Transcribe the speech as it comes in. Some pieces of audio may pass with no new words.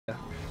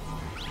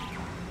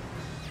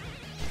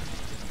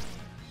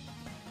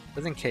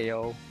Doesn't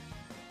KO.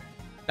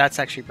 That's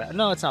actually bad.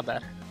 No, it's not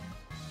bad.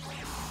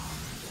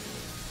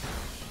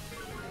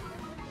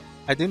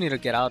 I do need to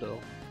get out though.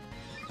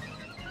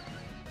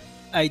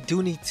 I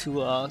do need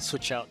to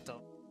switch out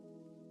though.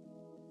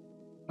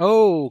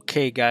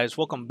 Okay, guys,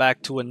 welcome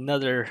back to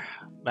another.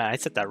 Man, I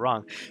said that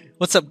wrong.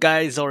 What's up,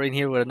 guys? Zolrain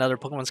here with another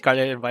Pokemon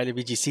Scarlet and Violet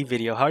VGC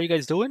video. How are you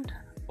guys doing?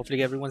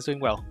 Hopefully, everyone's doing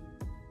well.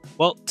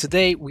 Well,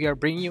 today we are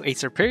bringing you a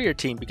Serperior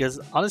team because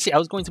honestly, I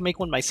was going to make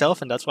one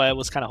myself, and that's why I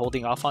was kind of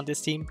holding off on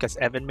this team because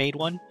Evan made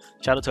one.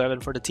 Shout out to Evan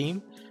for the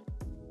team.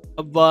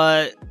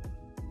 But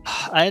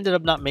I ended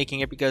up not making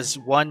it because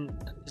one,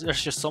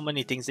 there's just so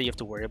many things that you have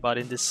to worry about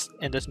in this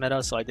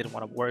meta, so I didn't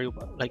want to worry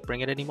about like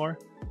bring it anymore.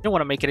 I didn't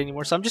want to make it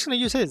anymore, so I'm just gonna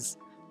use his.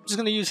 I'm just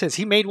gonna use his.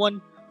 He made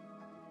one.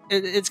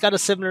 It's got a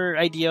similar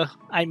idea.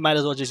 I might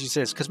as well just use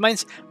his because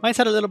mine's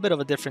had a little bit of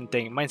a different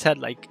thing. Mine's had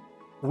like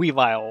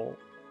Weavile,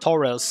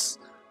 Tauros.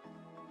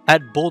 I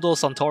had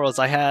Bulldoze on Tauros.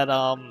 I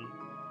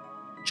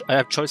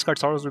have Choice Card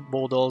Tauros with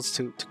Bulldoze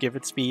to give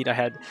it speed. I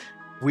had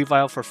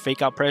Weavile for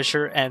Fake Out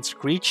Pressure and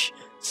Screech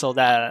so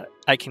that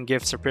I can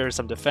give Serperior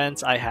some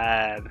defense. I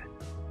had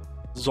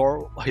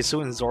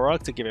Hisu and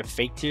Zoroark to give it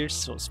Fake Tears,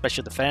 so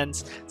special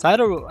defense. So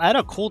I had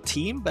a cool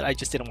team, but I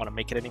just didn't want to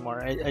make it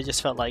anymore. I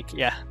just felt like,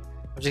 yeah,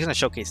 I'm just going to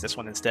showcase this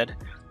one instead.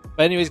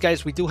 But anyways,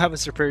 guys, we do have a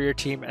Serperior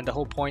team, and the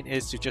whole point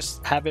is to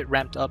just have it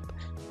ramped up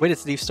with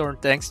its Leaf Storm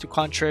thanks to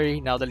Contrary.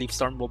 Now the Leaf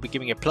Storm will be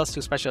giving a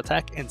 +2 special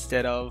attack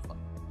instead of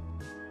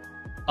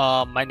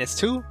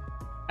 -2.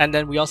 And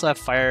then we also have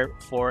Fire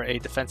for a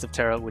defensive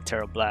Terra with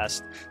Terra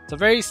Blast. So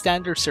very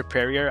standard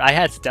Serperior. I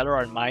had Stellar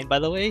on mine, by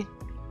the way,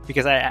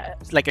 because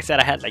like I said,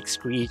 I had like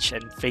Screech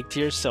and Fake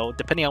Tears. So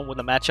depending on what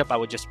the matchup, I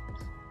would just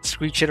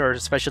Screech it or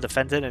special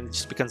defend it, and it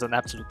just becomes an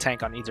absolute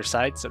tank on either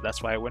side. So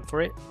that's why I went for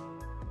it.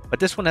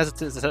 But this one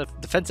has a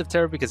defensive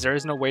Terra because there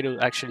is no way to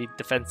actually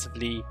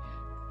defensively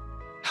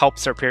help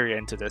Serperior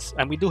into this.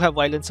 And we do have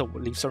Violence, so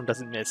Leaf Storm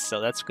doesn't miss, so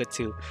that's good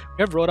too.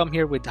 We have Rotom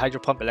here with Hydro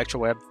Pump, Electro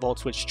Web, Volt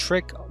Switch,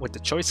 Trick with the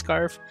Choice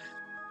Scarf.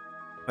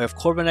 We have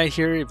Corviknight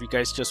here if you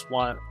guys just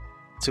want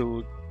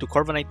to do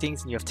Corviknight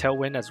things, and you have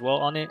Tailwind as well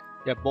on it.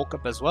 You have Bulk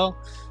Up as well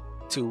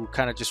to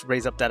kind of just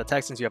raise up that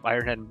attack since you have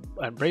Iron Head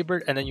and Brave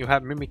Bird. And then you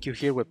have Mimikyu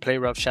here with Play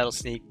Rough, Shadow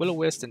Sneak,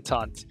 Will-O-Wisp, and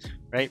Taunt,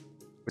 right?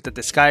 With the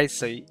Disguise,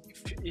 so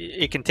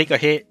it can take a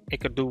hit,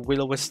 it could do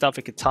Will-O-Wisp stuff,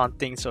 it can taunt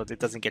things so it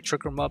doesn't get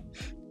Trick Room up.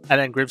 And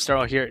then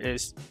Grimmsnarl here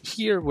is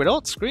here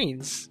without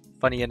screens,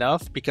 funny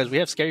enough, because we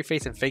have Scary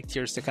Face and Fake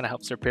Tears to kind of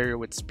help Serperior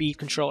with speed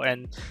control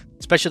and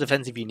special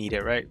defense if you need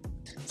it, right?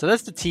 So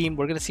that's the team.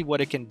 We're going to see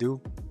what it can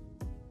do.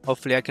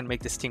 Hopefully I can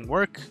make this team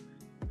work.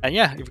 And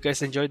yeah, if you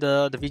guys enjoy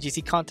the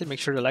VGC content, make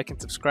sure to like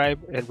and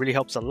subscribe. It really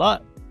helps a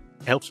lot.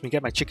 It helps me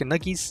get my chicken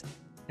nuggies. And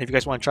if you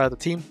guys want to try out the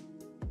team,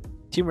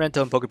 Team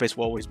Rento and Pokepace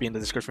will always be in the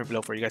description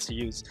below for you guys to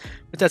use.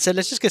 With that said,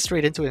 let's just get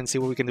straight into it and see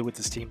what we can do with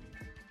this team.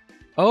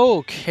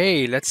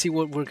 Okay, let's see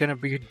what we're gonna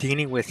be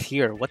dealing with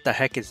here. What the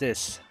heck is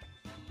this?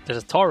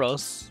 There's a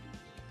Tauros.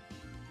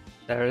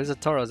 There is a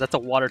Tauros. That's a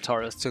water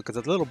Tauros too,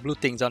 because the little blue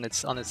thing's on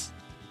its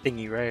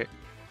thingy, right?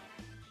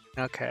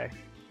 Okay.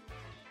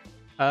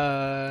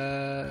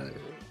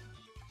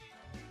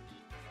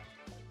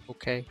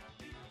 Okay.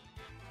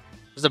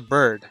 There's a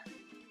bird.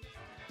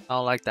 I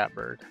don't like that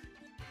bird.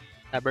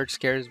 That bird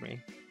scares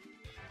me.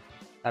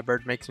 That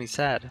bird makes me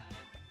sad.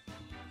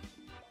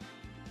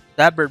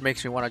 That bird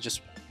makes me want to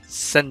just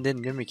send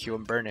in Mimikyu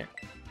and burn it.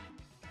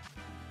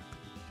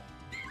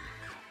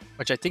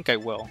 Which I think I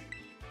will.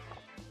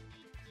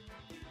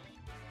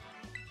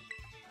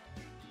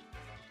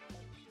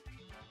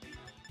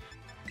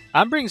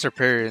 I'm bringing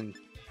Serperior in.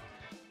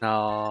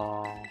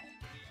 No.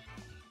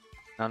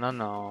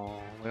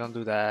 No. We don't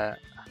do that.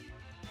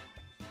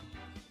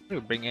 What do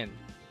we bring in?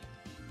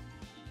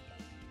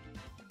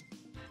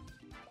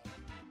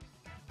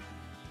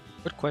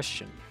 Good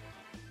question.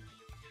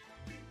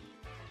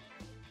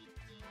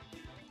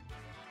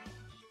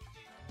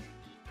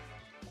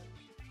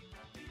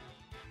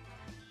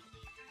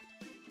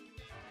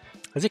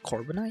 Is it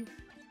Corviknight?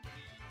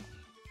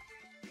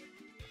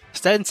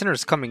 Statin Center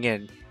is coming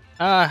in.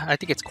 I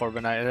think it's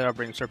Corviknight, and then I'll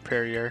bring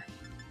Serperior.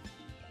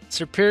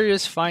 Serperior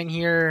is fine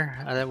here,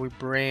 and then we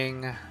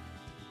bring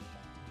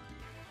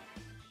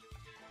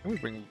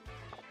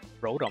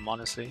Rotom,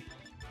 honestly.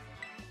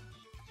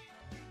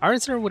 Iron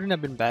Center wouldn't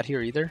have been bad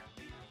here either,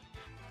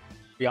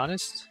 to be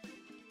honest.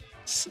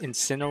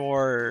 Incineroar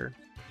or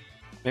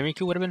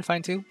Mimikyu would have been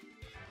fine too.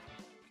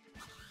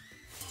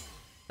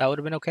 That would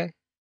have been okay.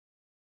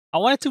 I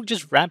wanted to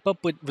just ramp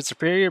up with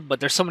Serperior, but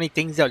there's so many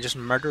things that would just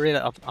murder it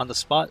up on the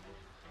spot.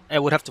 I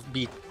would have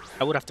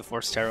to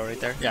force Terra right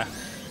there. Yeah.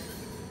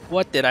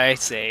 What did I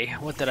say?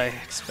 What did I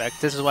expect?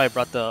 This is why I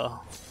brought the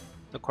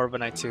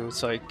Corviknight too,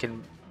 so I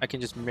can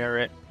just mirror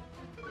it.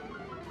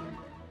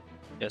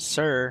 Yes,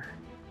 sir.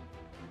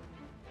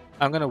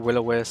 I'm gonna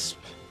Will-O-Wisp.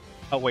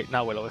 Oh wait,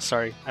 not Will-O-Wisp.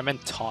 Sorry, I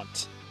meant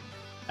Taunt.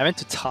 I meant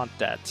to taunt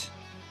that.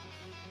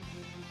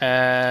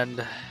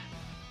 And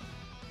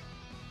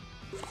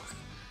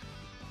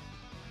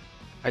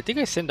I think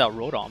I sent out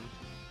Rotom.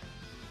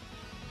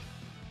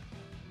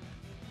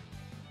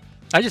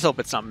 I just hope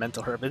it's not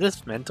Mental Herb. Is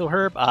this Mental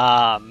Herb?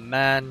 Ah,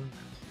 man.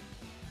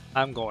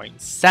 I'm going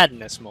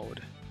Sadness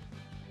mode.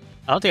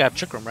 I don't think I have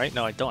Trick Room, right?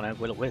 No, I don't. I have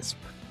Will-O-Wisp.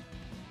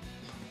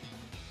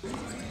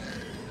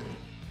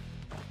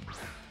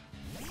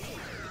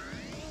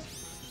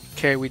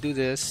 Okay, we do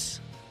this.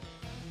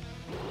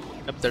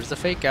 Yep, there's the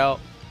fake out.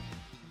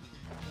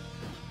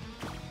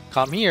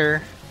 Come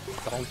here.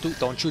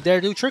 Don't you dare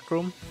do Trick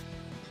Room.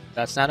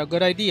 That's not a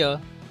good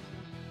idea.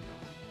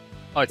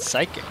 Oh, it's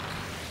Psychic.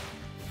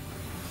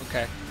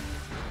 Okay.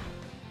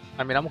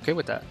 I mean, I'm okay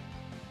with that.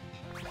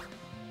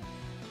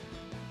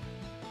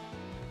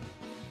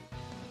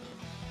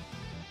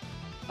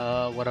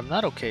 What I'm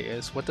not okay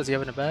is, what does he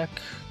have in the back?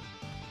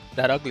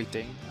 That ugly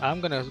thing.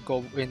 I'm gonna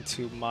go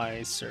into my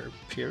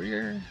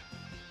Serperior.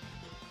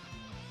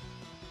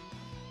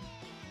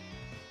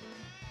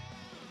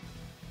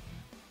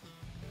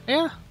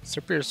 Yeah,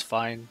 Serperior's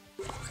fine.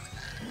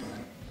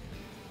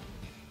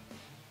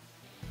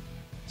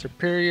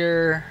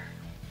 Serperior.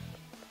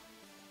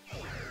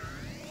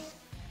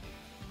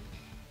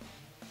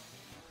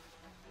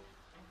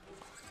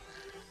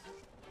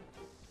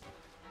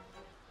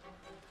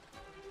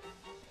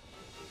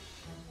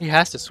 He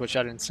has to switch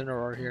out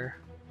Incineroar here.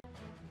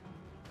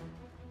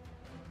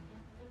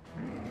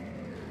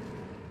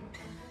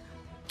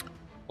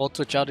 We'll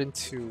switch out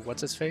into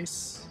what's his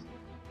face?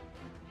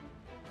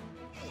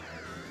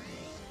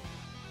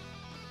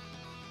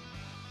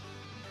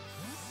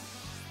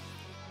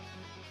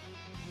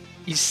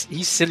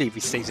 He's silly if he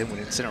stays in with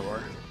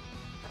Incineroar.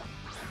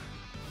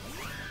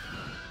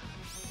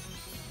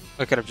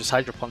 I could have just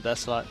Hydro Pumped that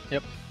slot.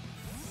 Yep.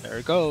 There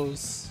it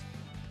goes.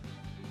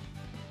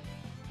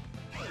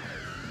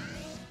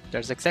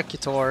 There's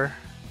Executor.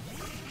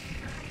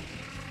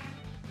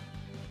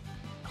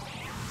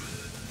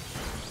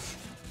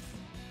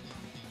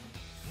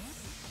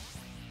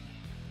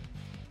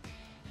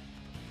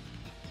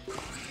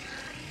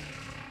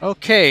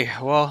 Okay,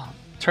 well,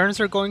 turns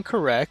are going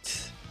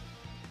correct.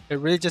 It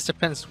really just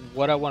depends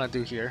what I want to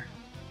do here.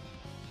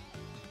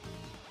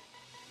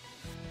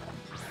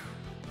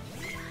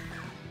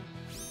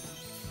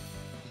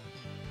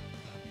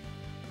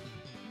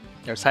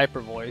 There's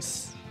Hyper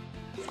Voice.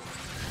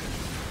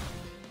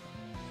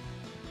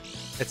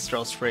 It's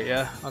Throw Spray,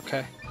 yeah,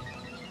 okay.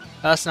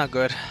 That's not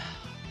good.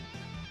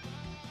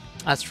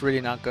 That's really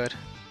not good.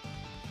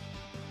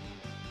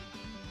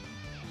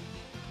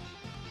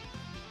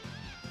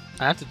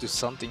 I have to do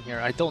something here.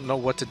 I don't know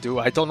what to do.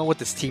 I don't know what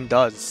this team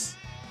does.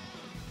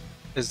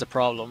 Is the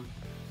problem.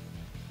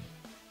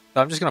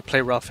 So I'm just gonna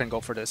play rough and go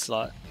for this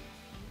slot.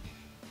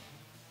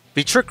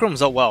 The Trick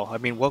Room's well. I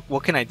mean,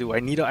 what can I do? I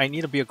need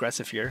to be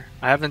aggressive here.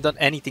 I haven't done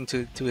anything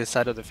to his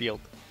side of the field.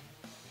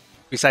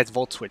 Besides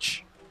Volt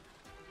Switch.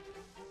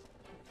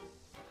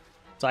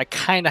 So I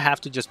kinda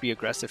have to just be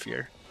aggressive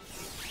here.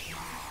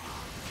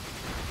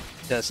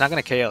 Yeah, it's not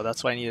gonna KO,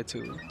 that's why I needed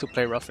to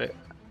play rough it.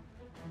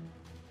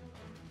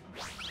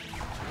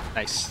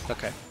 Nice,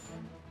 okay.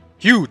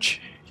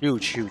 Huge!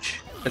 Huge,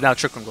 huge. But now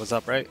Trick Room goes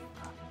up, right?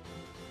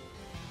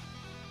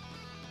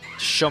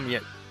 Show me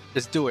it.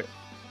 Just do it.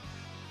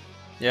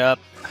 Yep.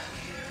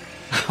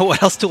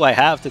 What else do I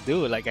have to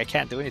do? Like, I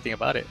can't do anything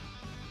about it.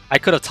 I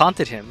could have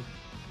taunted him.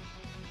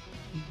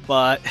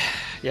 But,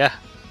 yeah.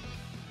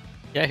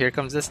 Yeah, here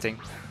comes this thing.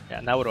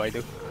 Yeah, now what do I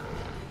do?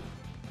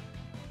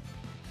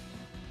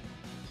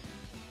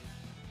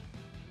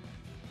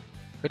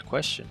 Good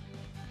question.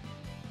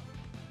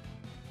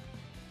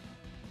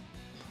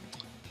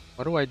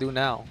 What do I do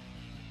now?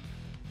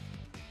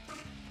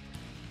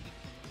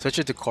 Switch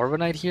it to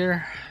Corviknight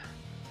here?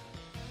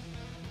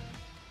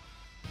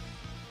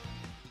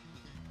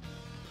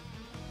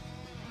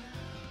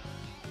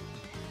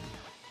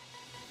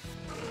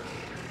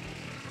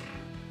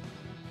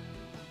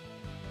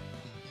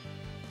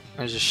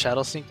 Or just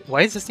Shadow Sneak?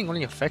 Why is this thing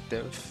only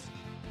effective?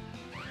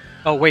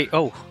 Oh wait,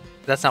 oh.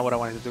 That's not what I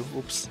wanted to do.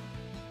 Oops.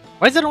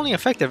 Why is it only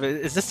effective?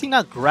 Is this thing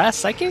not Grass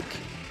Psychic?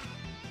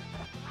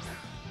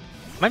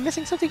 Am I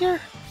missing something here?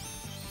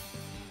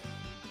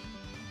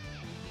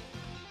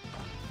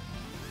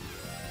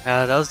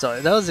 That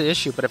was the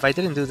issue, but if I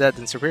didn't do that,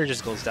 then Serperior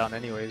just goes down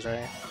anyways,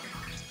 right?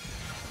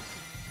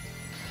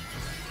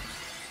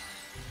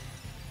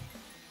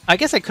 I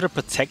guess I could have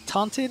Protect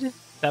Taunted.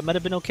 That might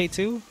have been okay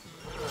too.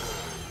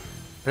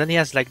 But then he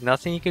has like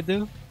nothing he could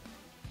do.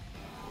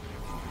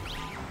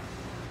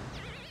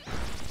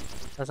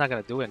 That's not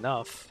gonna do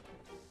enough.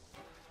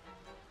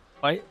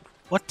 Why?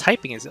 What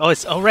typing is it? Oh,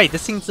 it's right.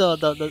 This thing's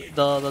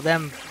the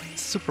damn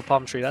Super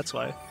Palm Tree. That's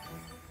why.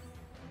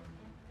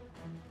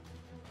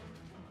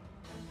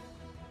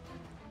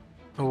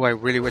 Oh, I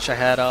really wish I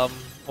had a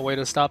way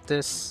to stop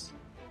this.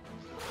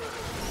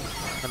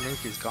 The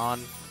Minkey's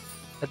gone.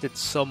 That did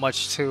so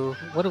much too.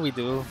 What do we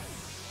do?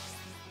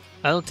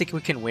 I don't think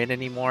we can win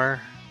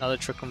anymore. Now the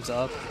Trick comes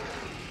up.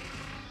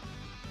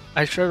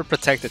 I should have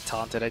protected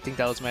Taunted. I think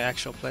that was my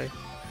actual play.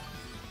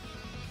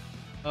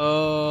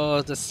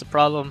 Oh, that's the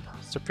problem.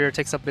 Serperior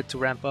takes a bit to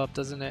ramp up,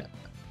 doesn't it?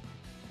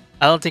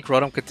 I don't think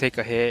Rotom could take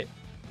a hit.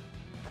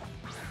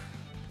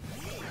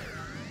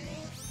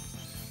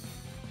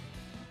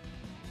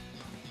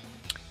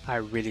 I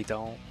really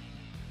don't.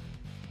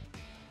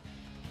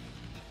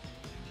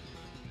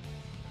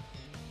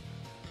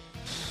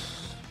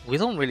 We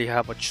don't really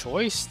have a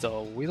choice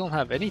though. We don't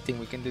have anything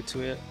we can do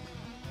to it.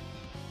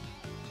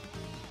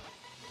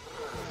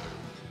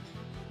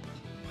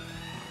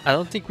 I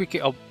don't think we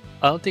can.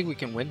 I don't think we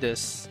can win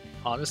this.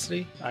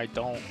 Honestly, I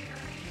don't.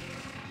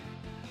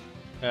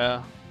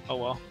 Yeah. Oh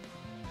well.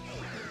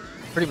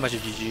 Pretty much a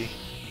GG.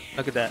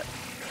 Look at that.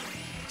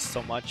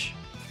 So much.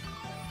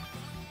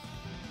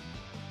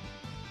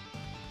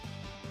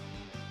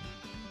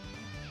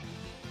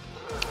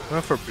 We're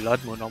going for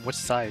Blood Moon on which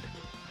side?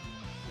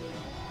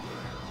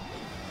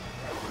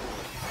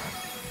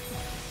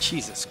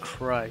 Jesus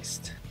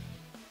Christ.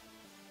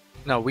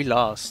 No, we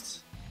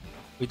lost.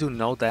 We do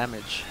no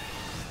damage.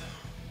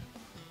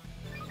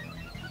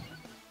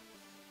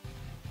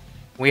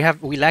 We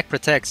lack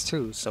protects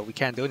too, so we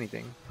can't do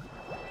anything.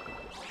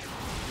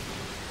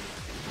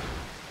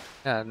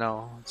 Yeah,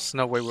 no, there's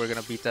no way we're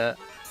gonna beat that.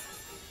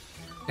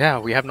 Yeah,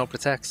 we have no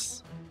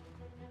protects.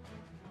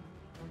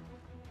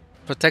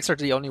 Protects are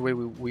the only way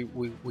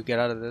we get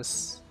out of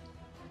this.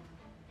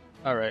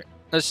 Alright,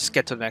 let's just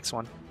get to the next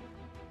one.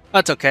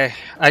 That's okay.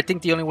 I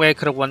think the only way I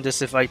could have won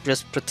this if I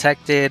just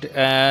protected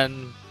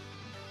and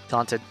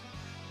taunted.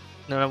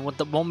 No, when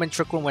the moment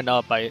Trick Room went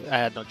up, I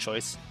had no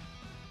choice.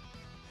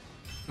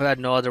 I had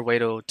no other way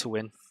to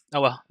win. Oh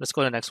well, let's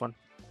go to the next one.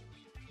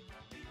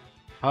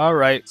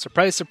 Alright,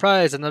 surprise,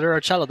 surprise, another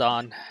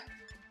Archaludon.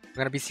 We're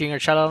gonna be seeing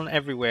Archaludon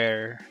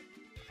everywhere.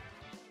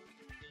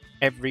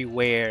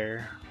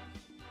 Everywhere.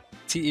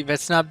 See, if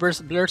it's not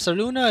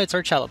Blursaluna, it's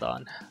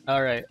Archaludon.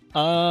 Alright,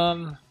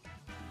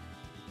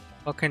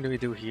 what can we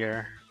do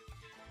here?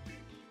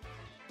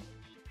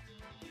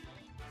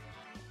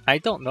 I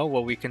don't know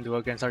what we can do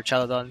against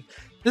Archaludon.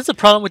 This is the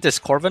problem with this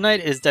Corviknight,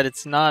 is that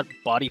it's not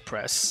body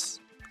press.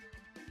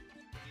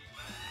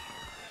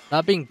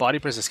 Not being body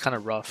press is kind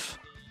of rough.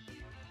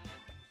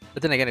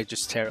 But then again, it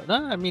just tears. No,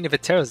 I mean, if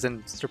it tears,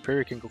 then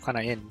Serperior can go kind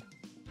of in.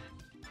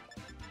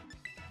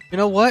 You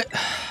know what?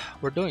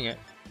 We're doing it.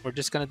 We're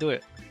just gonna do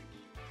it.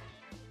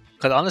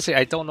 Because honestly,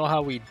 I don't know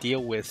how we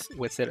deal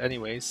with it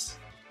anyways.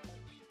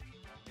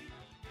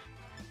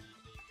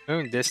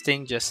 Doing this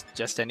thing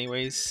just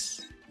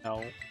anyways.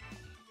 No.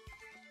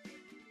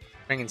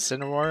 Bring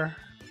Incineroar.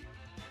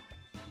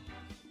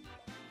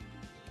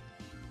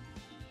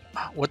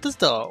 What does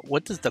the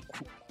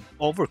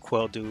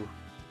Overquill do?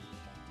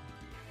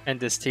 And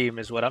this team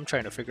is what I'm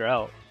trying to figure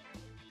out.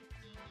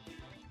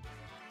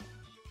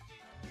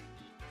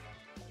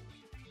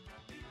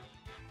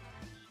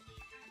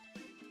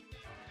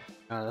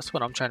 That's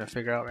what I'm trying to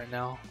figure out right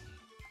now.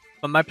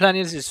 But my plan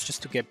is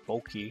just to get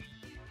bulky.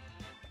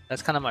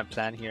 That's kind of my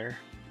plan here.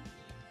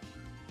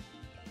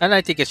 And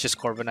I think it's just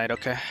Corviknight,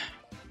 okay.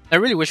 I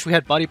really wish we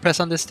had body press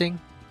on this thing.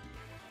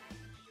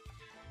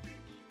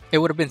 It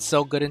would have been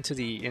so good into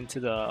the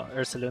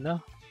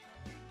Ursaluna.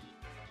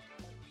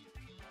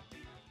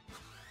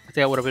 I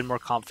think I would have been more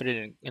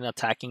confident in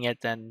attacking it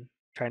than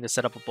trying to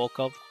set up a bulk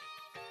up.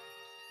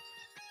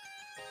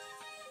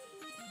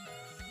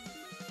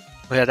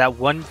 But yeah, that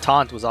one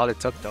taunt was all it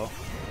took though.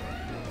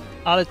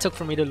 All it took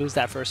for me to lose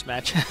that first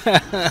match.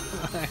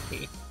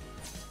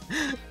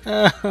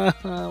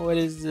 What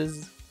is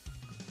this?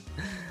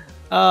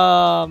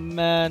 Oh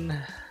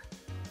man.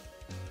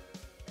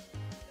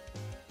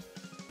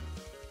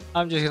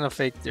 I'm just gonna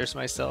fake Tears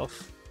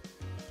myself.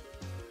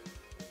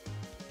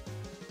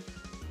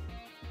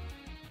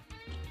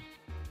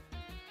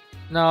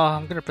 No,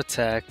 I'm gonna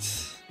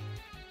protect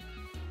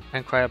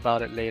and cry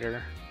about it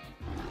later.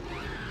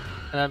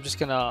 And I'm just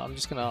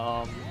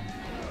gonna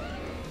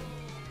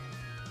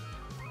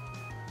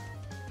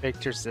fake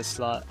Tears this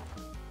slot.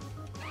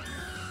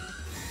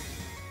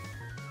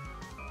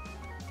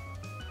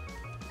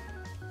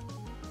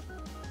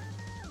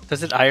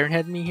 Does it Iron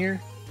Head me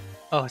here?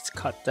 Oh, it's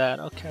cut that.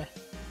 Okay.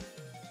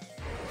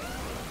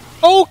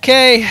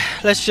 Okay,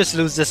 let's just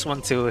lose this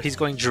one too. He's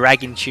going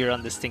Dragon Cheer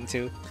on this thing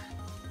too.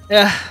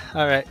 Yeah,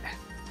 alright.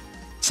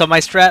 So my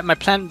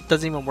plan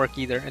doesn't even work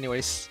either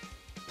anyways.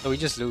 So we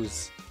just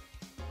lose.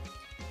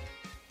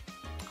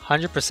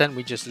 100%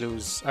 we just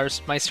lose.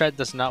 My strat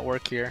does not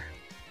work here.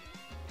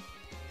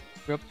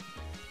 Yep.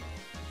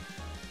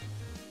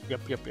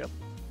 Yep.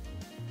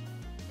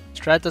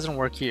 Strat doesn't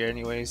work here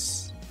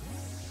anyways.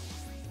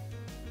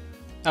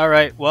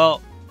 Alright,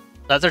 well,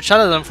 that's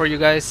Archaludon for you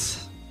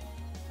guys.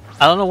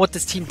 I don't know what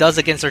this team does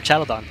against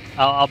Archaludon.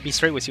 I'll be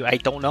straight with you. I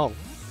don't know.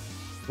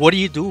 What do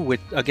you do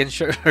against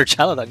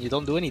Archaludon? You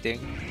don't do anything.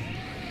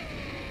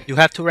 You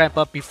have to ramp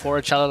up before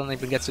Archaludon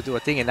even gets to do a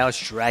thing, and now it's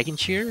Dragon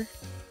Cheer?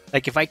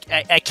 Like, if I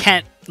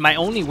can't... My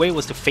only way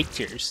was to fake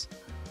Tears.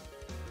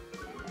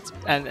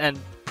 And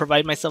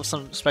provide myself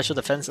some special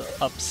defense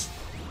ups.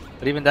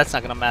 But even that's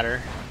not gonna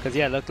matter. Because,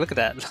 yeah, look at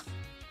that.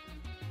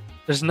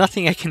 There's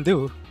nothing I can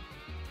do.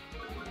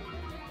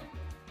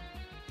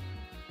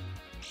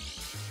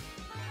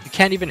 You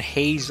can't even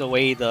haze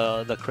away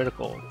the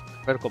critical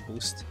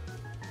boost.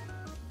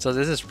 So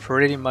this is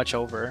pretty much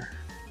over.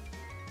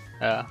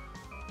 Yeah.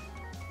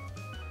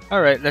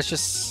 Alright, let's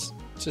just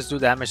Just do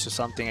damage to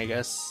something, I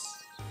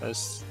guess.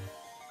 Because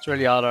it's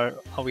really all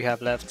we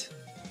have left.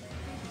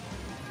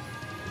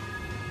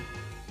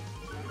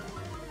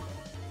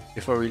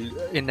 Before we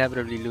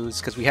inevitably lose,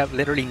 because we have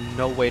literally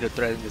no way to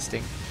threaten this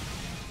thing.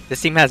 This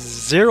team has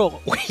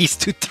 0 ways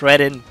to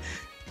threaten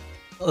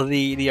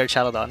the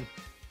Archaludon.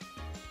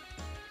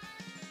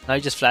 Now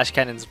he just flash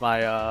cannons my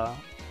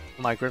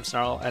my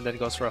Grimmsnarl and then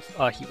goes for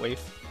a Heat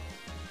Wave.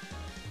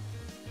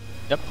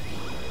 Yep,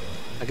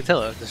 I can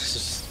tell. This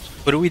is,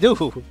 what do we do?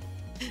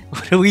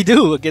 What do we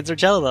do against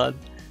Archaludon?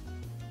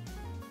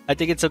 I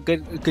think it's a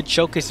good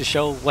showcase to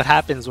show what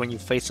happens when you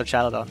face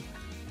Archaludon.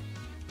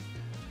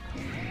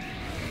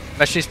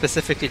 Especially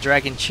specifically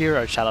Dragon Cheer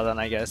Archaludon,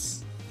 I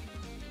guess.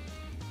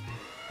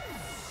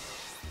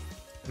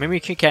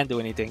 Mimikyu can't do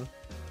anything.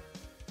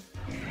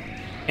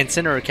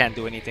 Incineroar can't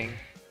do anything.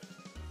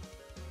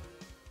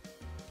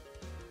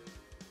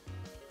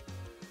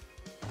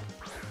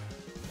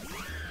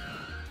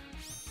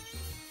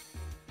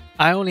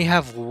 I only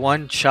have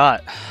one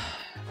shot.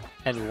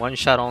 And one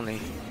shot only.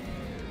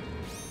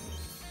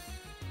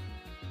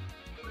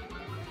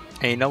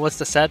 And you know what's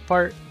the sad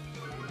part?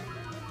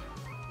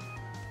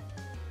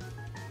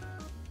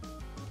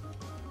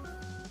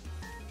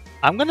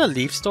 I'm gonna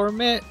Leaf Storm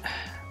it.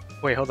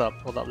 Wait, hold up.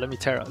 Let me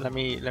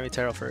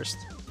Terra first.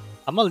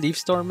 I'm gonna Leaf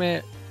Storm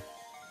it,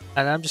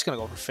 and I'm just gonna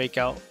go for Fake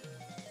Out.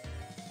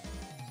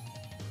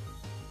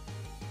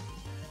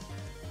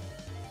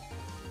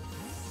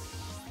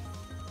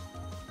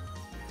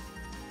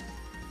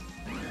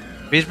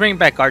 If he's bringing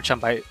back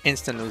Garchomp, I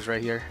instant lose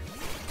right here.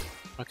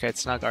 Okay,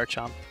 it's not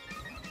Garchomp.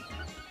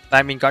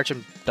 I mean,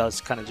 Garchomp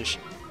does kind of just,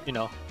 you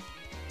know,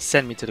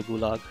 send me to the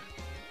gulag.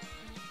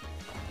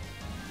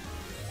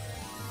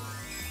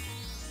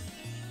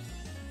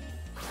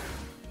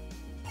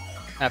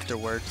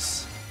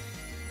 Afterwards.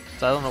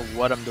 So I don't know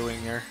what I'm doing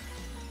here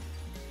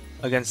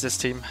against this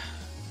team.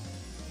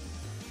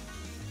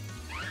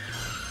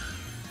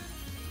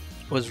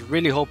 Was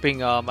really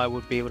hoping I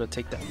would be able to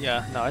take that.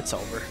 Yeah, no, it's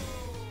over.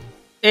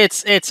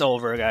 It's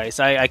over, guys.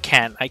 I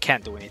can't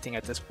do anything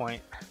at this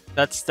point.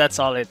 That's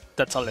all it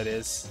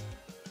is.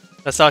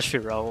 That's all she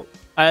wrote.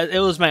 It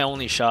was my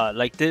only shot.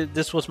 Like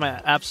this was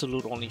my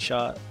absolute only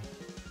shot.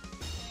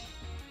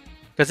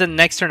 Because then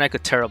next turn I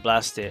could Terra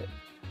Blast it.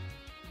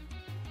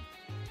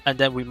 And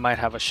then we might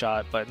have a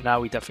shot, but now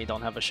we definitely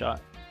don't have a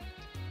shot.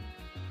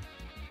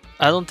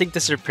 I don't think the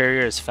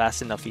Serperior is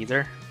fast enough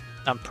either.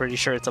 I'm pretty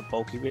sure it's a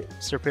bulky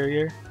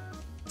Serperior.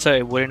 So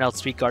it wouldn't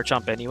outspeed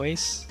Garchomp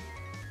anyways.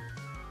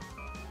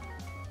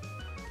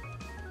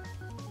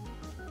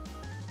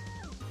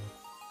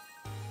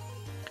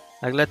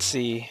 Like, let's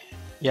see.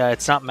 Yeah,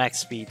 it's not max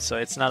speed, so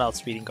it's not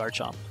outspeeding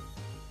Garchomp.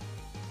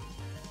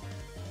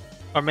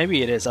 Or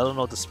maybe it is. I don't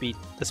know the speed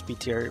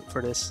tier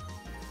for this.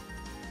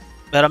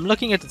 But I'm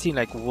looking at the team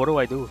like, what do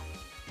I do?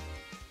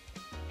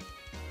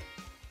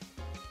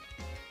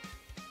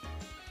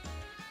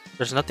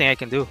 There's nothing I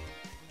can do.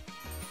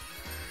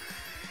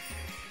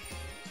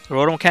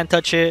 Rotom can't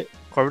touch it.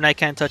 Corviknight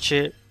can't touch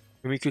it.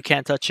 Mimikyu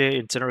can't touch it.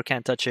 Incineroar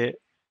can't touch it.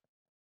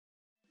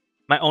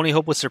 My only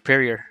hope was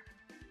Serperior.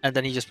 And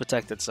then he just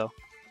protected, so.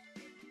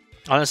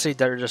 Honestly,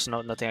 there's just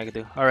nothing I can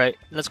do. Alright,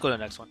 let's go to the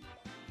next one.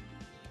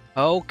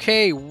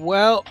 Okay,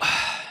 well.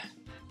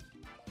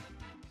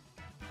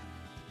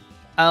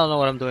 I don't know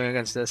what I'm doing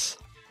against this.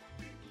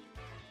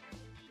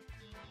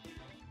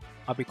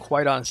 I'll be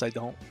quite honest, I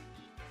don't.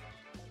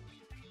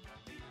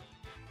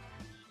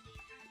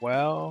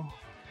 Well.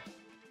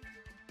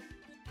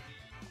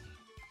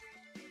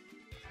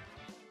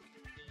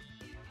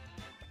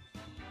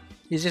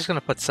 He's just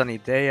gonna put Sunny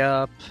Day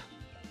up.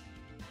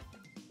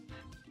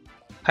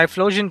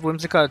 Typhlosion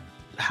Whimsicott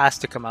has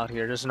to come out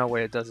here. There's no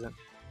way it doesn't.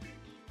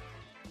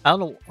 I don't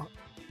know.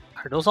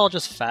 Are those all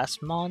just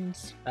fast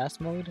mons?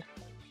 Fast mode?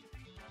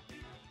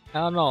 I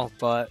don't know,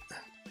 but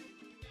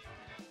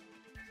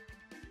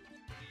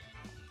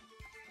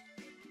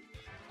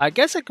I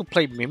guess I could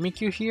play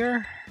Mimikyu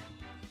here.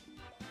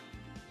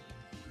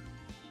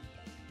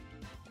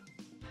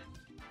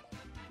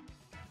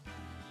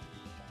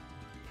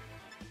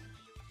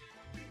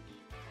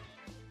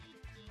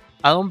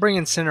 I don't bring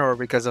Incineroar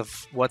because of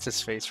what's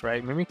his face,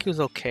 right? Mimikyu's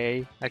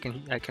okay. I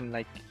can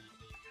like.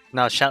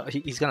 No,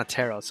 he's gonna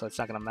Terra, so it's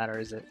not gonna matter,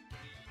 is it?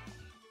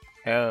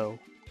 Oh,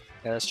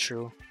 yeah, that's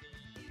true.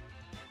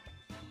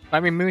 I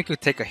mean, Mimikyu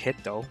could take a hit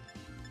though,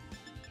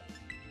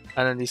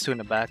 and then these two in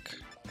the back,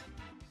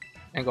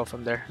 and go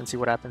from there and see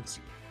what happens.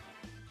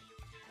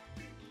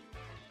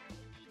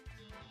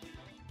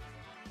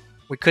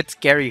 We could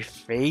Scary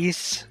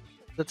Face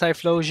the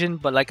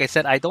Typhlosion, but like I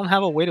said, I don't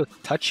have a way to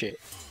touch it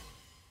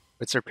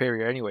with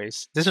Serperior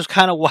anyways. This is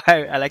kind of why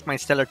I like my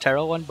Stellar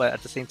Terra one, but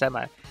at the same time,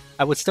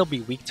 I would still be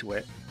weak to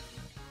it.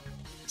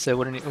 So it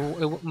wouldn't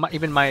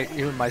even my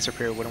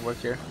Serperior wouldn't work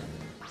here.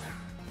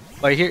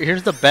 But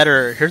here's the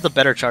better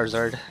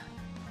Charizard.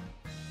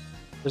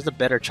 Here's the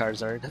better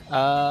Charizard.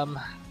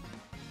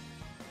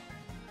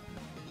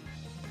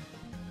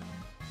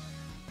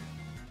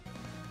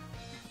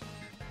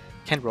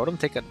 Can Rotom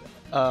take an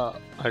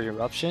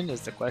eruption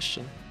is the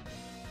question.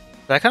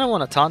 But I kind of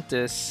want to taunt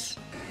this.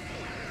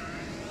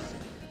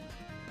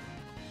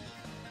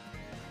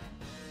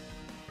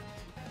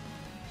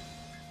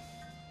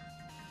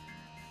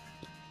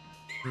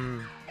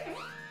 Hmm.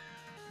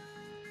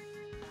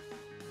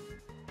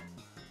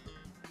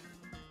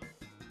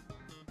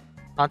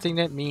 Taunting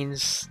it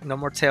means no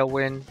more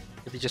Tailwind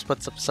if he just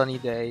puts up Sunny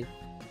Day.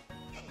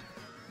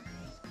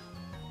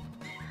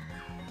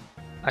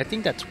 I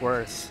think that's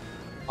worth,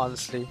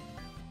 honestly.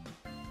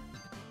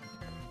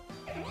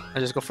 I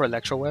just go for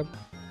Electro Web.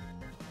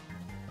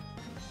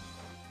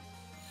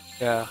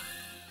 Yeah.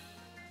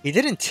 He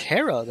didn't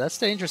Terra, that's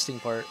the interesting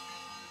part.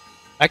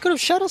 I could have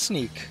Shadow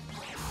Sneak.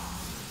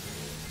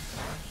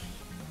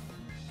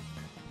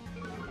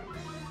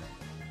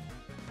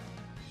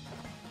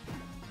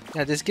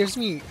 Yeah, this gives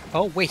me...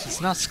 Oh wait,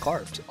 he's not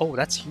Scarfed. Oh,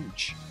 that's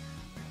huge.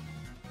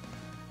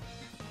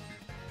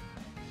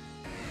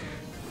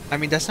 I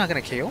mean, that's not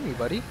gonna KO me,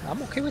 buddy.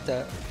 I'm okay with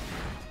that.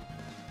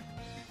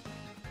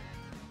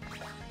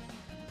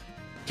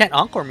 Can't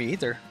Encore me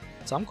either,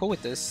 so I'm cool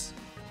with this.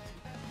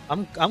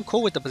 I'm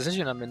cool with the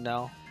position I'm in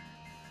now.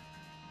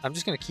 I'm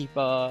just gonna keep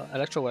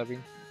Electro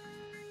Webbing.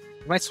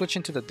 I might switch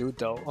into the dude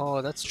though.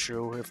 Oh, that's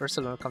true. If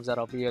Ursaluna comes out,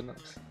 I'll be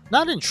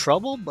not in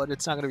trouble, but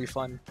it's not gonna be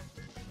fun.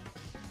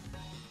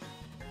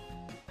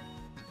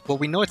 But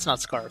we know it's not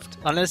Scarfed,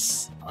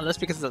 unless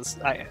because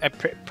I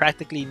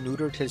practically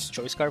neutered his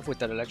Choice Scarf with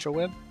that Electro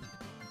Web.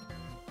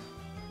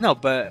 No,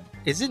 but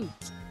isn't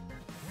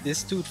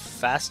this dude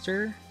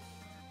faster?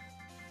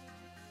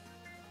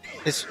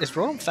 Is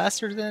Rotom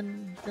faster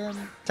than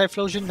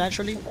Typhlosion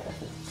naturally?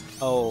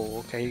 Oh,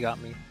 okay, he got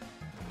me.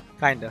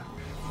 Kinda.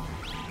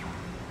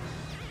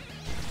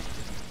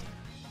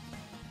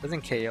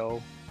 Doesn't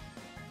KO.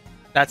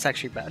 That's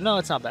actually bad. No,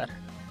 it's not bad.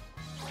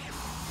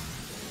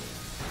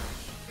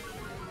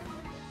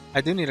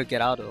 I do need to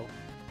get out though.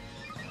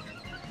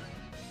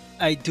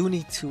 I do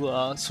need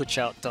to switch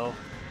out though.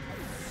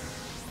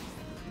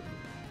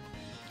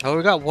 Oh,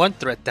 we got one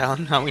threat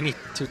down. Now we need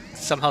to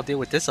somehow deal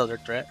with this other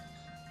threat.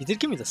 He did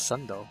give me the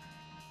sun though.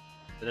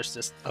 There's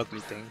this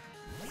ugly thing.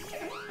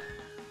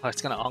 Oh,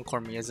 it's gonna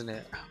Encore me, isn't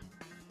it?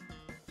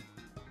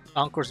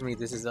 Encores me.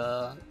 This is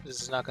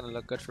not gonna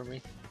look good for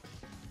me.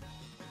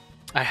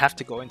 I have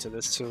to go into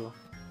this too.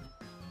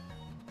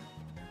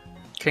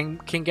 King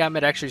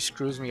Gambit actually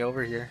screws me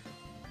over here.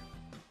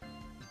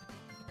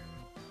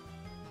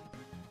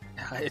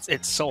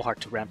 It's so hard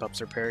to ramp up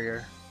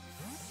Serperior.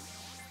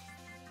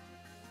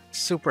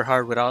 Super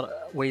hard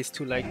without ways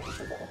to like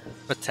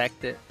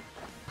protect it.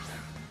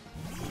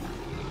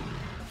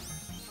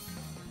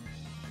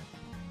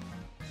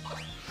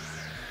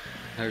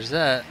 There's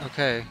that.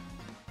 Okay.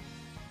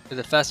 Is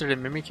it faster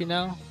than Mimikyu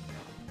now?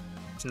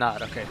 It's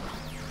not. Okay.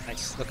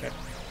 Nice. Okay.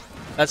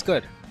 That's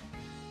good.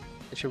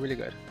 Actually really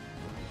good.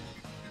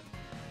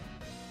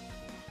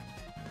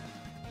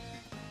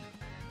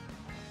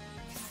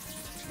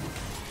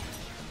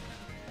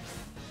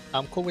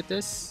 I'm cool with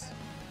this.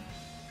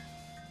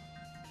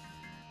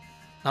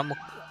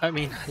 I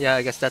mean, yeah,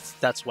 I guess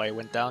that's why it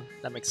went down.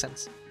 That makes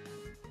sense.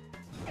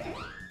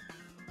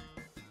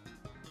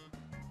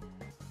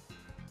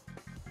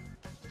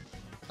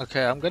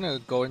 Okay, I'm gonna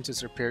go into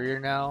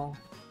Serperior now.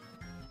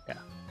 Yeah.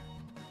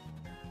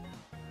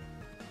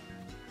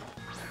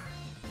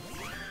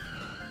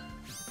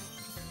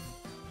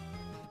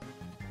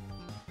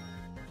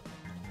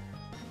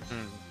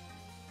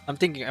 I'm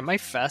thinking, am I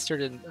faster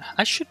than...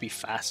 I should be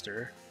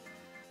faster.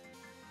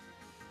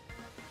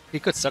 He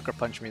could Sucker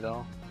Punch me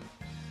though.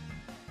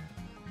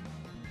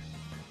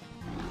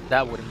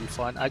 That wouldn't be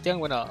fun. I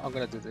think I'm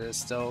gonna do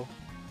this though.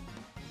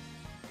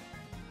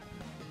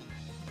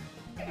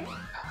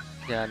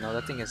 Yeah, no,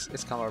 that thing is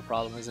kind of a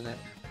problem, isn't it?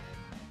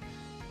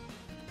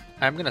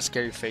 I'm gonna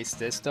Scary Face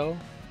this though.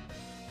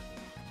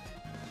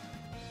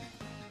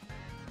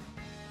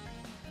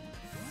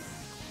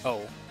 Oh,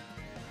 what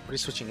are you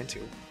switching into?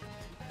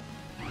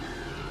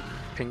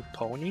 Pink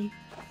Pony?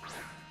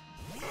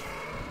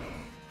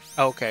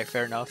 Okay,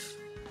 fair enough.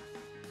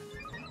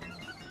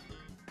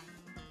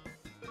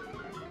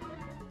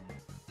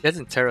 He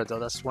doesn't Terra though,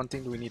 that's one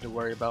thing we need to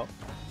worry about.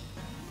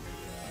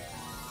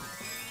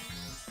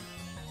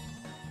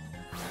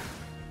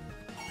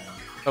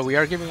 But we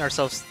are giving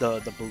ourselves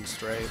the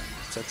boost, right?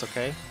 So that's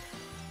okay.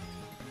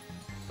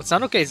 What's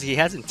not okay is he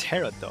hasn't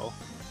Terra though.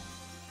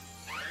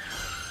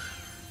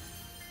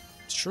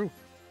 It's true.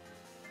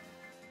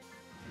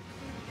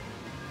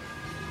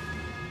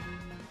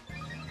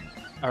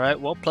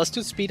 Alright, well,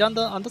 +2 speed on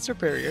the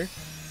Serperior.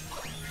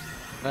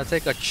 I'm gonna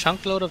take a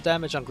chunk load of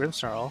damage on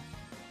Grimmsnarl.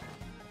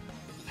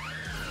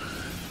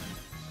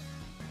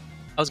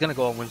 I was gonna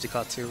go on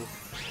Whimsicott too.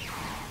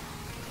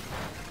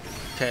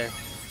 Okay.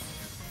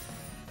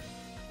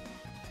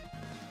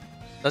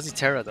 Does he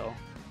Terra though?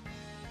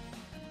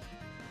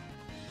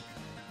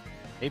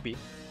 Maybe.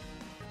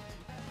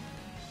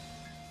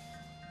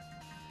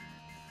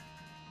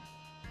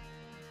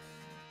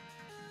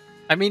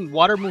 I mean,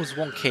 water moves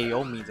won't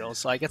KO me though,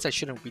 so I guess I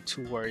shouldn't be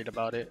too worried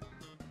about it.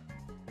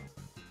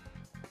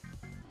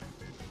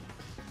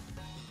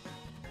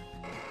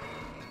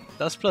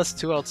 Does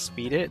 +2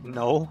 outspeed it?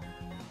 No.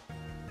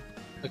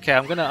 Okay,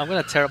 I'm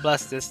gonna Terra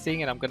Blast this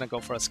thing, and I'm gonna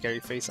go for a Scary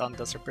Face on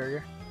the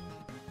Serperior.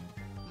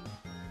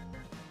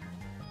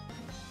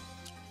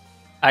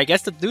 I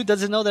guess the dude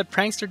doesn't know that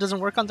Prankster doesn't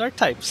work on Dark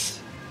types.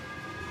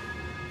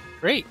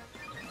 Great.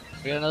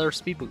 We got another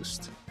speed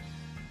boost.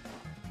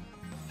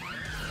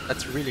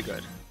 That's really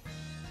good.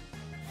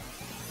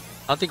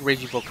 I don't think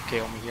Raging Bolt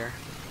can KO me here.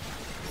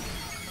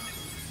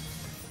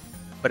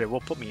 But it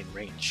will put me in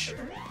range.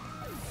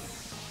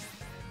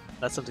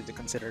 That's something to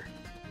consider.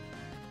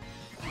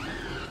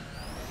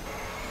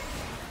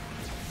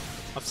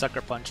 Of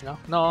Sucker Punch now?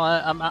 No,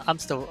 I'm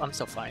still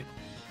fine.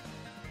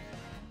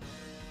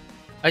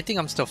 I think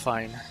I'm still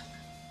fine.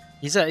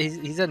 He's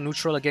a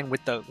neutral again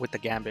with the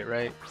Gambit,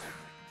 right?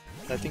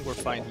 I think we're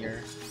fine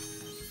here.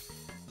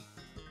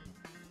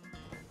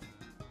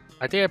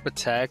 I think I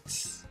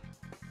protect.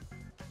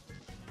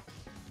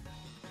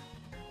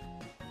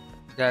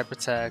 Yeah, I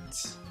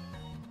protect.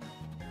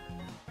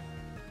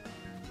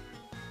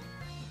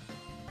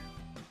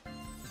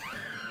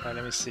 Alright,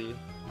 let me see.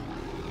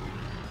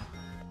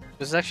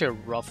 This is actually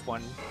a rough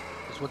one.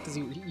 What does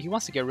he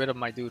wants to get rid of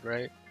my dude,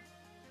 right?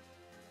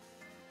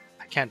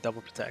 I can't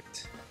double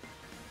protect.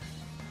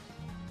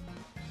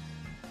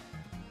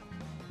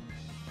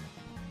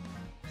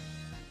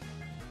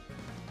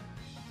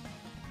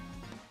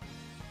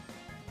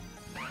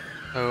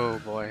 Oh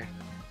boy.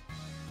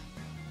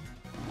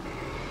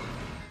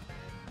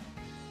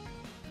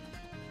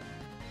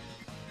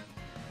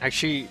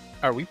 Actually,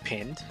 are we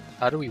pinned?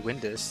 How do we win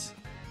this?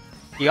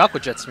 He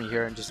Aqua Jets me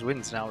here and just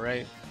wins now,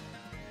 right?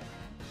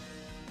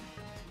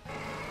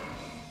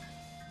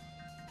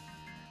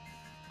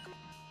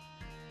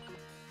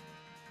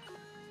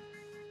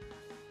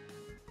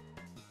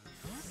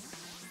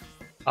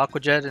 Aqua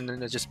Jet and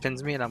then it just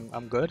pins me and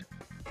I'm good.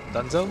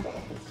 Dunzo.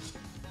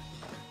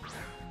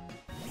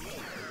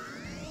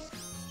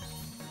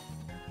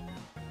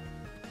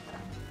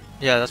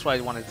 Yeah, that's why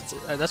I wanted to.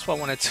 That's why I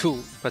wanted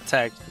to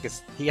protect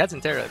because he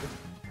hasn't Terra'd.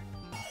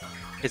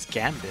 His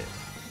Gambit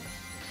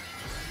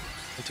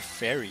into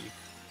Fairy.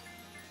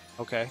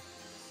 Okay.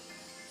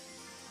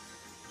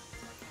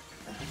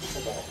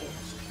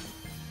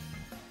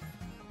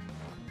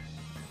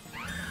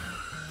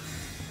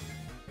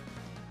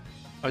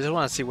 I just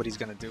want to see what he's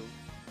gonna do.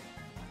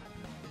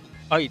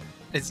 Oh,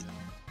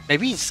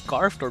 maybe he's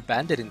Scarfed or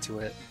Banded into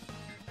it.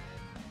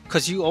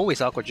 Cause you always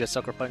Aqua Jet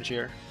Sucker Punch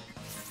here.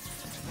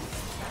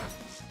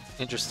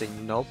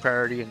 Interesting. No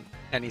priority in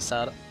any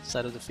side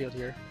of the field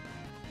here.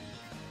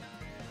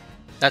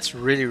 That's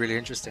really, really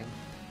interesting.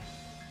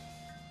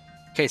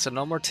 Okay, so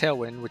no more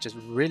Tailwind, which is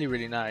really,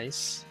 really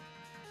nice.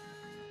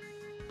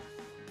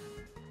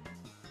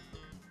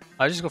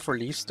 I just go for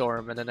Leaf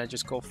Storm, and then I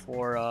just go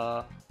for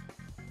I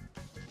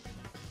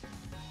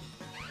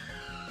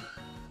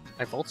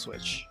Volt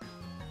Switch.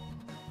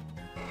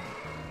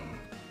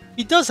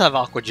 He does have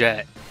Aqua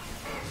Jet.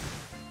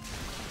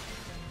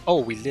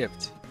 Oh, we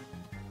lived.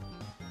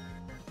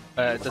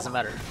 It doesn't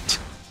matter.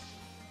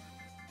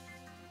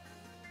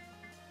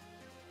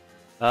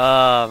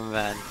 Oh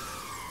man.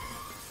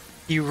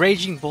 He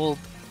Raging Bolt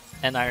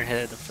and Iron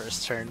Head the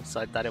first turn, so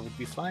I thought it would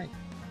be fine.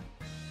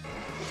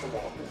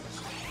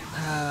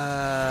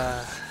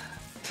 That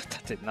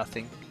did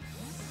nothing.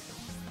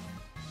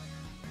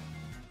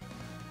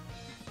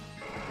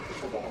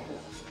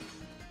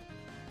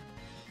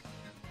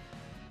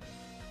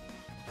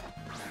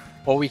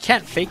 Well, we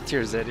can't Fake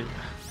Tears it.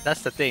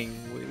 That's the thing.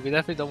 We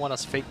definitely don't want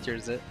us Fake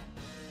Tears it.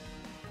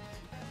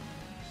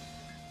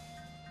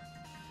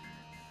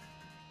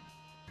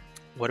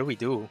 What do we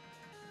do?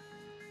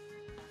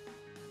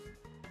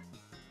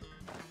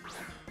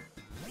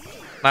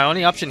 My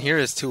only option here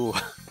is to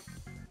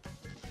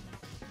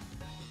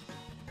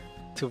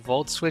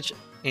Volt Switch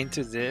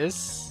into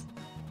this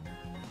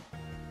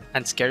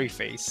and Scary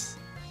Face.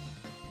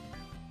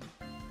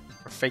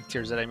 Or Fake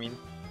Tears it, I mean.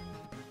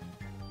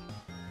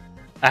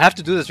 I have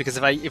to do this because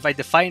if I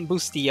Defiant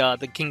Boost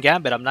the King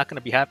Gambit, I'm not gonna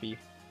be happy.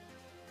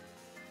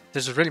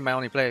 This is really my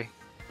only play.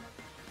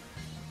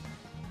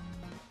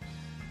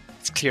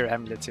 It's clear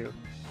Amulet too.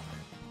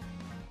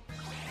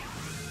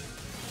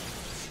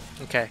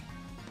 Okay,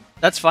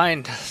 that's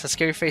fine. The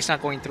Scary Face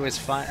not going through is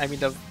fine. I mean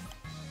the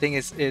thing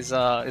is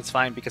it's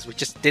fine because we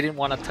just didn't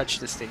want to touch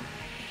this thing.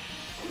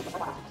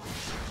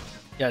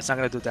 Yeah, it's not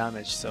gonna do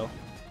damage. So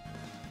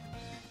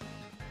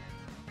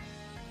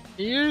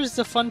here's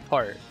the fun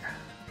part.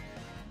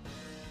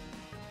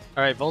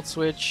 Alright, Volt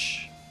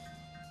Switch,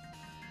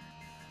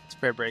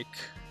 Spare Break,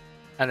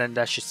 and then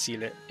that should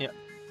seal it. Yeah.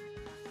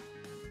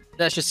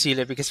 That should seal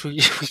it because we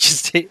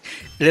just did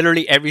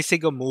literally every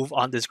single move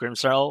on this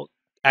Grimmsnarl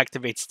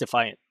activates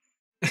Defiant.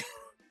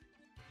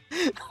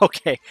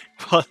 Okay,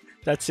 well,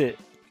 that's it.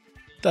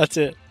 That's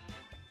it.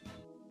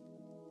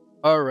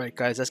 Alright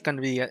guys, that's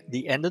gonna be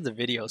the end of the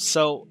video.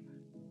 So,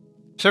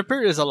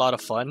 Serperior is a lot of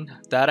fun,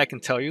 that I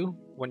can tell you,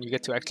 when you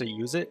get to actually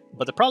use it.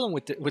 But the problem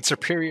with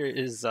Serperior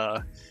is,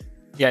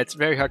 yeah, it's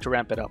very hard to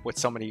ramp it up with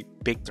so many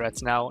big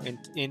threats now.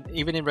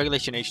 Even in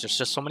Regulation H, there's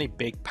just so many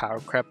big power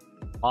creep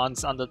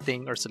mons on the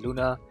thing, or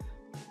Saluna.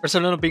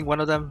 Ursaluna being one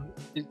of them,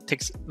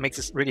 makes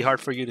it really hard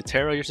for you to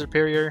Terra your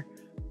Serperior.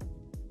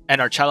 And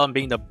Archalon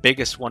being the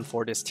biggest one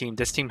for this team.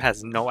 This team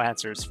has no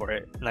answers for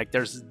it. Like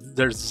there's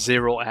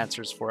zero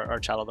answers for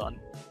Archalon.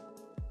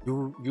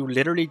 You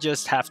literally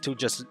just have to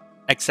just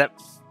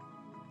accept.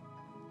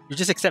 You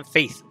just accept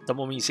faith the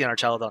moment you see an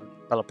Archalon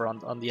developer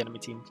on the enemy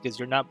team, because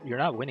you're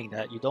not winning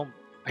that.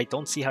 I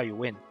don't see how you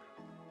win.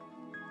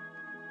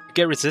 You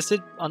get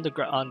resisted on the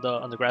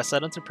grass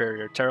side on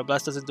Serperior. Terra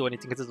Blast doesn't do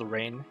anything because of the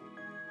rain.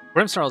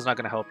 Brimstone is not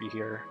going to help you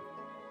here,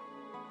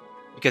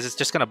 because it's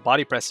just going to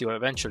body press you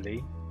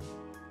eventually.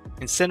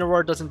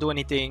 Incineroar doesn't do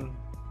anything.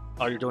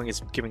 All you're doing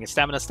is giving it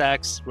stamina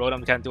stacks.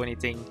 Rotom can't do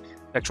anything.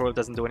 Electrode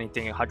doesn't do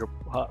anything. Hydro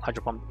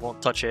Pump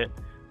won't touch it.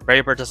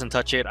 Brave doesn't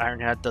touch it. Iron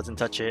Head doesn't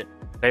touch it.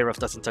 Bayruff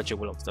doesn't touch it.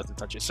 Willow doesn't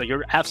touch it. So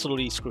you're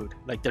absolutely screwed.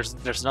 Like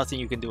there's nothing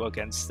you can do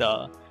against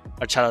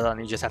Archalon.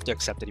 You just have to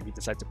accept it if you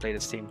decide to play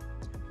this team.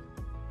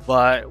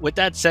 But with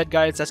that said,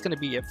 guys, that's gonna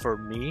be it for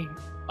me.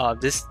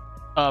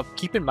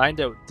 Keep in mind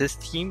that this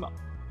team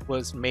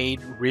was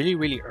made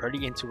really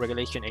early into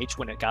Regulation H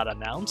when it got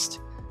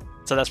announced.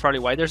 So that's probably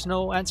why there's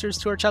no answers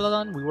to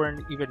Archalon. We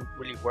weren't even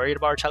really worried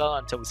about Archalon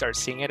until we started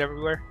seeing it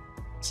everywhere.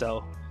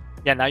 So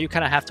yeah, now you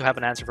kind of have to have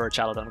an answer for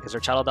Archalon, because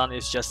Archalon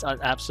is just an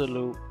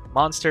absolute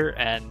monster,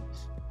 and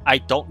I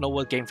don't know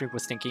what Game Freak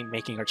was thinking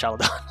making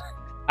Archalon.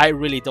 I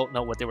really don't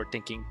know what they were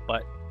thinking,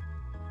 but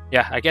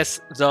yeah, I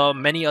guess the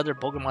many other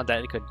Pokemon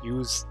that could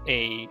use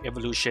a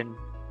evolution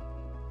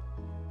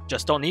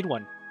just don't need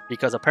one,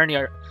 because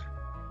apparently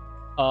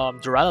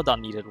Duraludon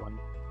needed one.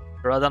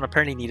 Duraludon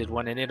apparently needed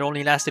one, and it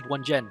only lasted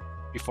one gen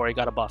before it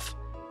got a buff.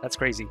 That's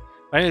crazy.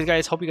 But anyways,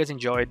 guys, hope you guys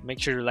enjoyed. Make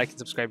sure to like and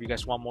subscribe if you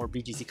guys want more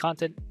BGC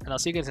content, and I'll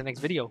see you guys in the next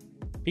video.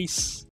 Peace.